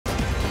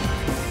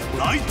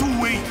ライトウ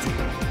ェイト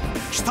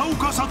北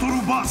岡悟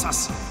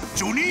VS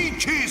ジョニー・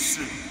ケース。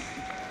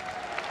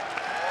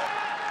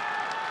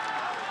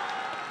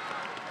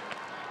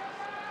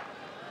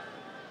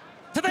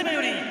ただいま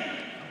より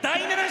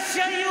第7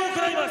試合を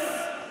行います。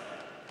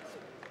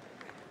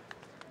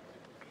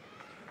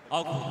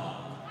青コーナ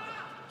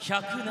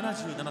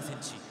ー177セン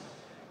チ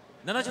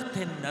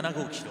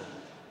 70.75 キロ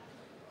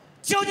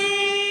ジョニー・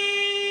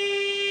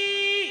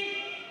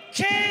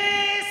ケース。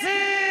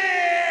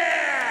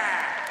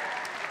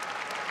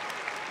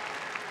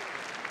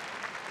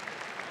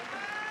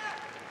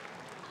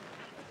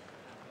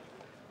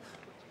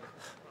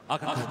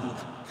赤コーナー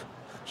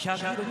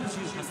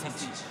168セン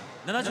チ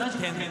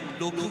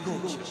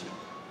 70.65 キロ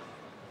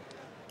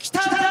北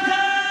岡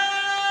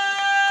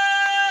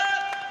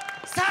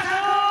サト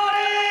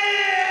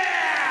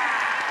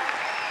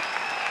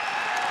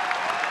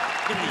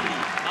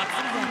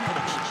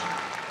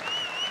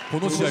ル。こ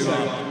の試合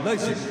はライ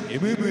ジン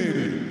MMA ルー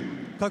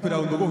ル各ラ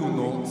ウンド5分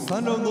の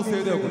3ラウンド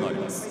制で行われ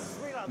ます。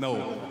なお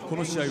こ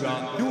の試合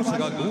は両者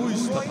が合意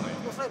したため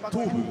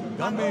頭部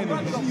顔面への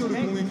肘による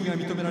攻撃が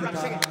認められた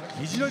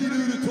肘ラリル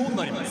ールと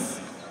なります。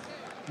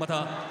ま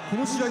たこ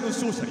の試合の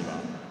勝者には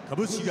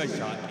株式会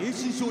社栄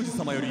新商事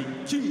様より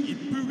金一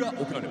封が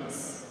贈られま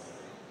す。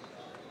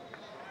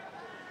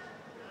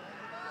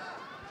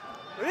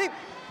はい。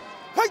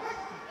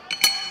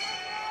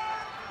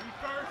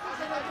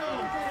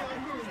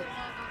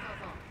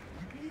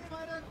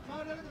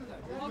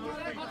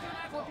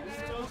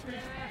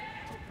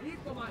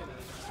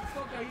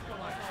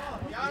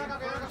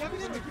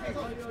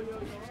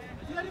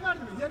左回り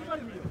でも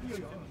いい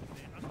よ。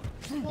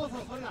そうそう、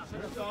それだ。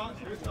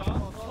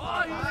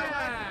いいね。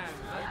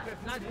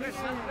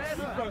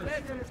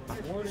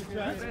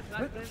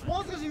も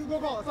う少し動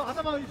こう。そう、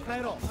頭を変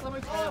えろ。そう、ほ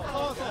ら。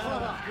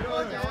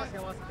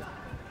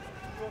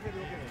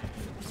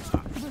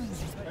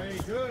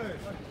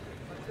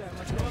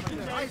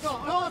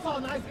そ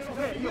う、ナイス。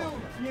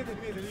見えてる。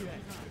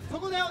そ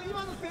こで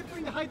今のステップ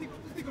インで入って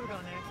くるから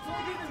ね。そう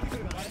見えてく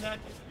るからね。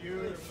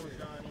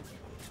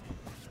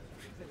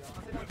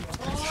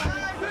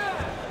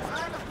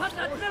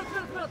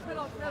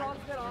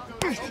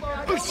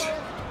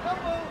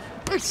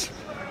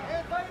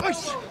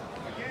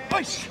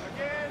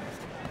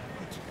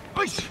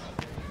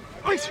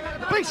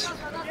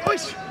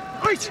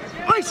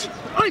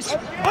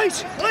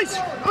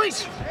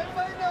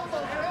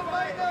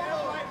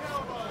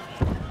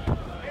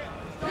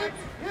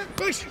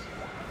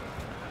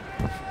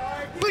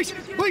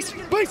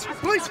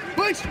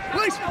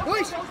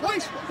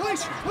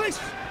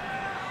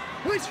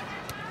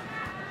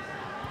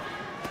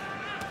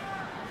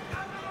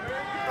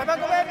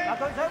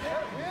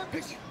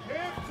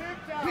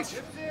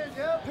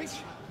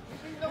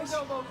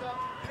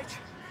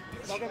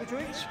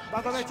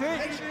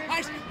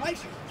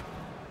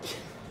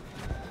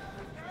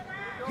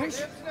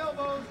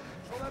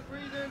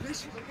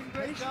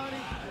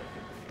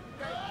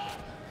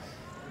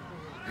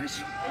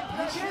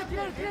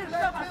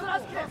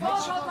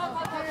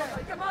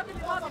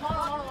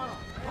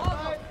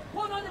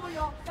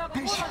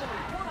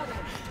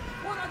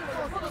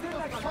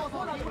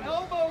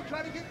Elbow,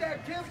 try to get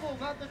that temple,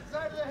 not the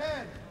side of the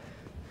head.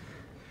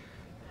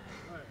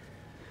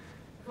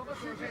 Cut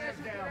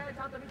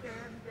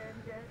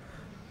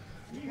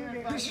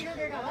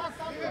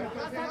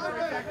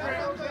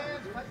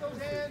those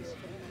hands,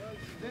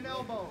 then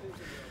elbow.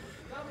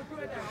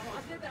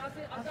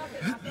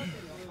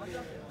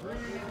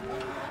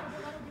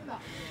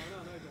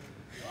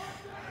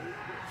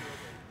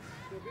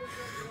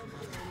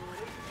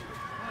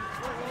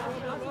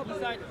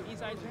 Inside.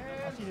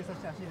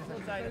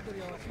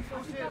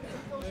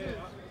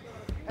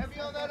 Heavy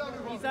on that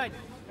underhook. Inside.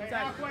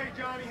 Halfway,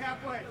 Johnny,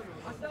 halfway.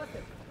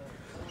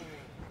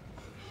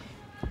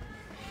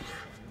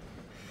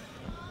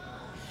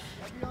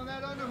 Heavy on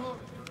that underhook.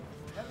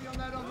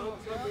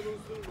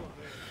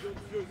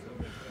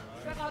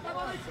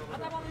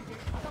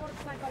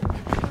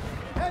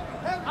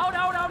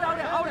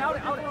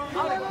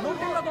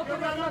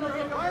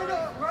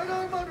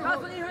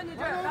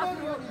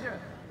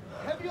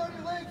 Heavy on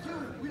your leg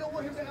too. We don't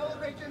want him to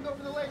elevate you and go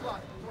for the leg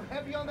lock. So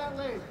heavy on that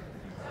leg.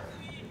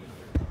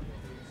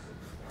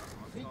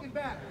 Sneaking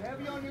back.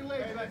 Heavy on your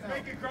legs right now.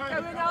 Make it grind.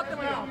 Heavy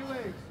on your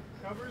legs.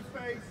 Cover his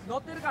face.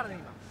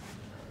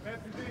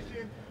 Best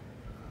position.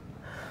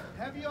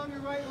 Heavy on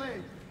your right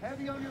leg.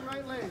 Heavy on your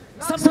right leg.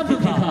 Heavy on your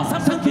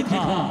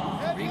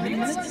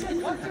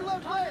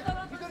left leg.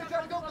 He's going to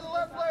try to go for the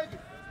left leg.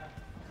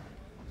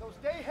 So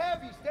stay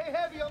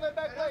heavy on that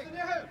back leg.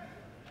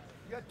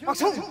 You got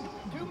 2 minutes.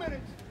 2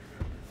 minutes.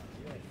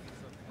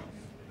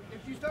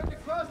 If you start to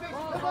cross face,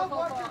 come up,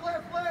 watch your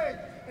left leg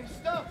and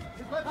stuff.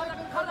 His left leg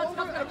comes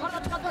over.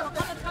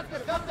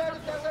 Stuff that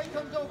if that leg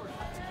comes over.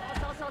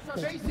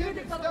 Face him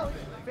and stuff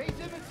it. Face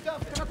him and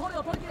stuff it. Stuff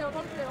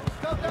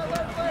that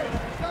left leg.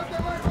 Stuff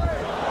that left leg.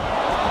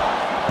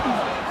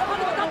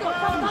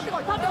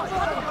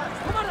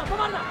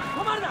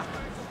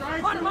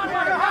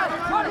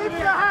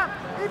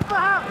 Keep the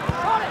half.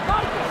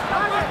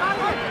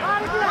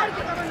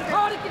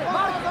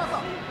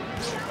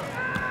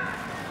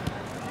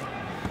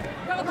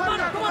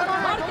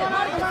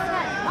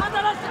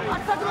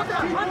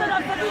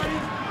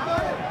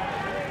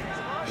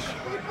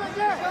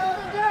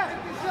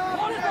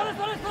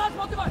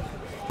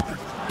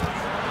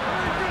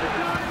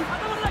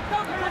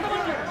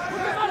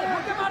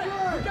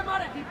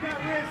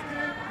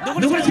 残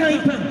り時間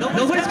1分。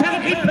残り時間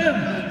1分。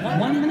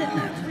1 minute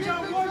left。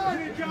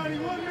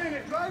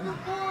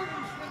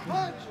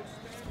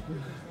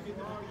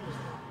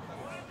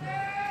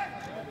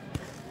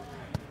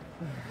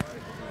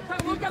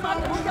もう一回回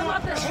って、もう一回回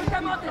って、もう一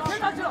回回って、セン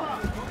ターしろ。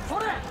そ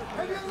れ。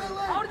煽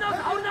り直し、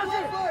煽り直し。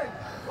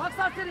枠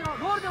させてるよ。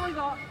ロールでもいい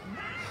ぞ。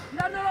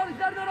左のロール、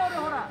左のロール、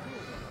ほら。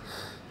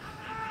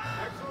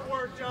Excellent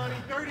work, Johnny.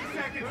 30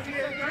 seconds, kid.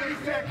 30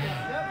 seconds.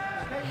 Yep.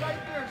 Stay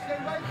right there. Stay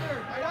right there.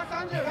 That's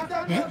on you. That's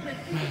on you.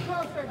 Keep it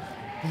crossing.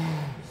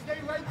 Stay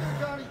right there,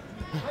 Johnny.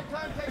 Let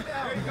time take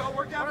down. There you go.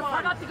 Work that line.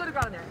 下がってくるか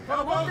らね。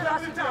 Elbow over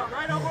the top.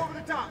 Right elbow over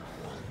the top.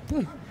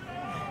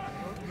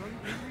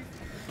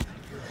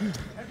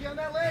 Heavy on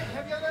that leg.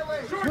 Heavy on that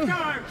leg. Short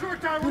time.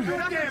 Short time. We're doing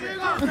damage.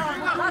 Short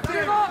time. We're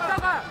doing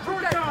damage.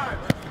 Short time.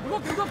 動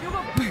く、動く、動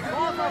く。そう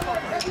そうそう。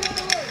 Heavy on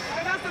the leg.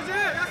 That's the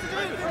jab. That's the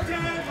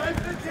jab.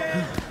 That's the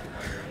jab.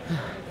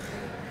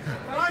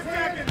 5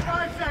 seconds.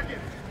 5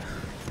 seconds.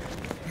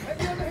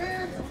 Heavy on the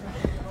hands.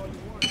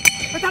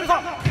 当たるぞ。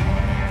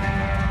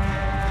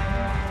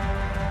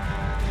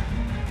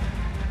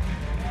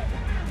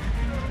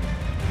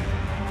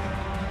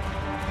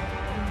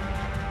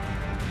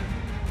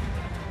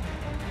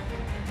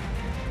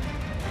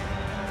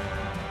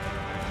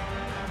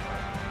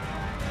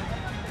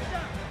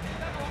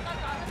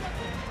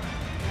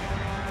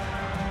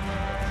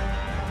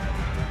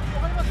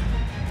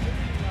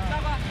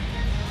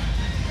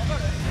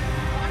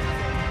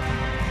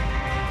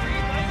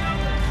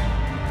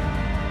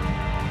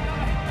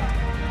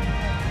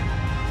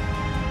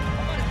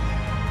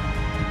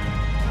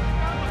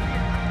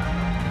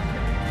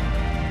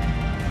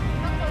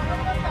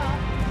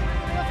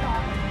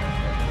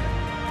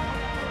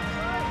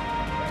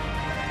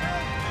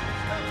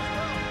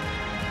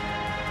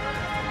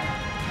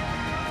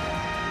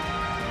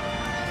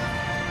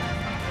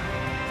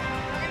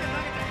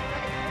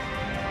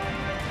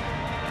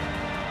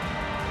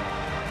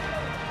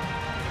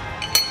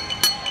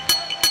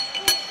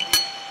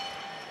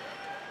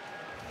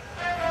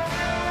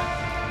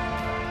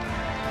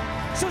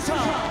勝者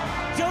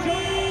ジョニ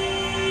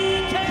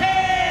ー・ケース。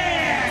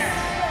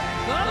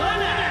ゴールラン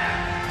ナー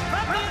バ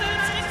ックで打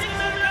ち切り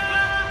ました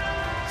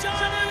ジョ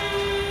ニ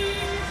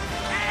ー・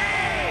ケ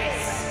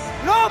ース。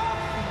ロッ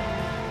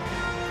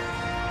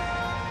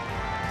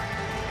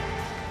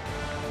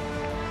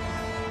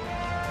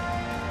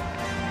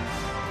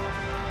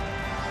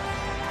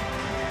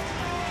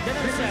第7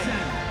試合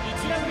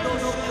1ラウンド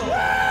終了。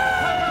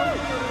カウン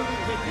トによる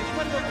テクニカ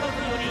ルノックアウト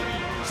により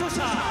勝者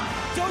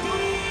ジョニ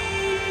ー・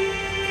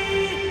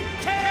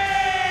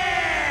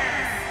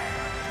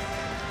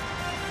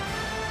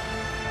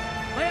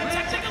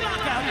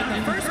In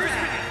the first round,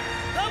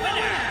 the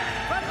winner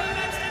from the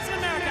United States of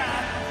America,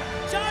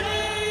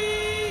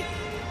 Johnny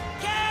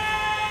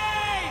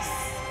Case!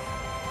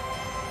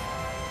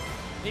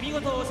 見事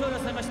勝利を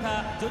されまし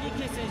たジョニー・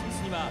ケイス選手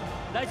には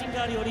ライジン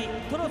ガールより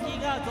トロフィ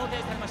ーが贈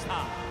呈されまし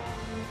た。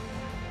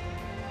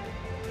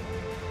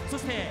そ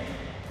して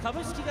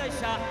株式会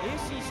社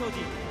AC 商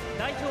事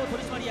代表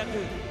取締役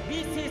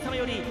B 聖様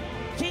より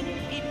金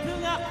一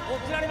封が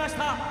贈られまし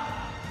た。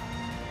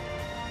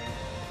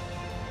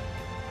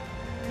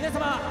皆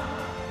様、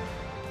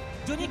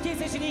ジョニー・ケイ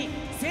選手に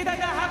盛大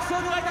な拍手を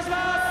お願いいたしま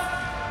す。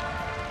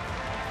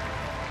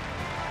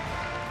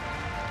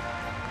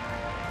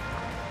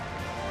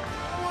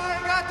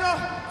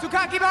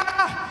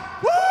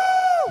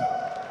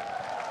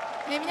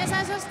皆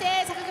さん、そして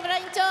榊原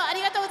委員長あ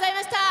りがとうござい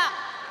ました。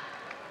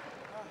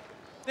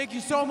Thank you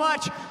so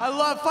much. I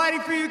love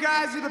fighting for you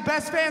guys. You're the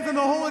best fans in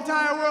the whole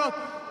entire world.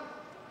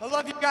 I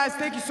love you guys.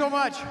 Thank you so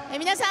much.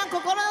 皆さん、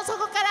心の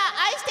底から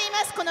愛していま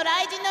す。この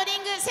ライジンのリ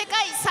ング、世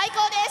界最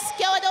高です。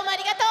今日はどうもあ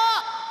りがとう。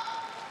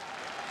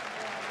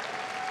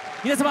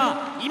皆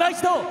様、今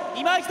一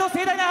度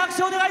盛大な拍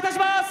手をお願いいたし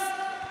ます。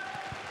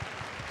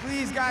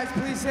 Please, guys,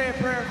 please say a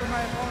prayer for my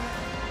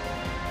opponent.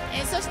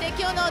 そして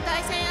今日の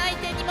対戦相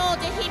手にも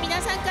ぜひ皆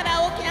さんか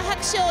ら大きな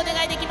拍手をお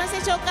願いできます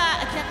でしょう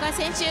か。キタオカ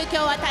選手、今日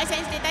は対戦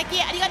していただ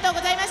きありがとう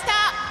ございまし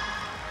た。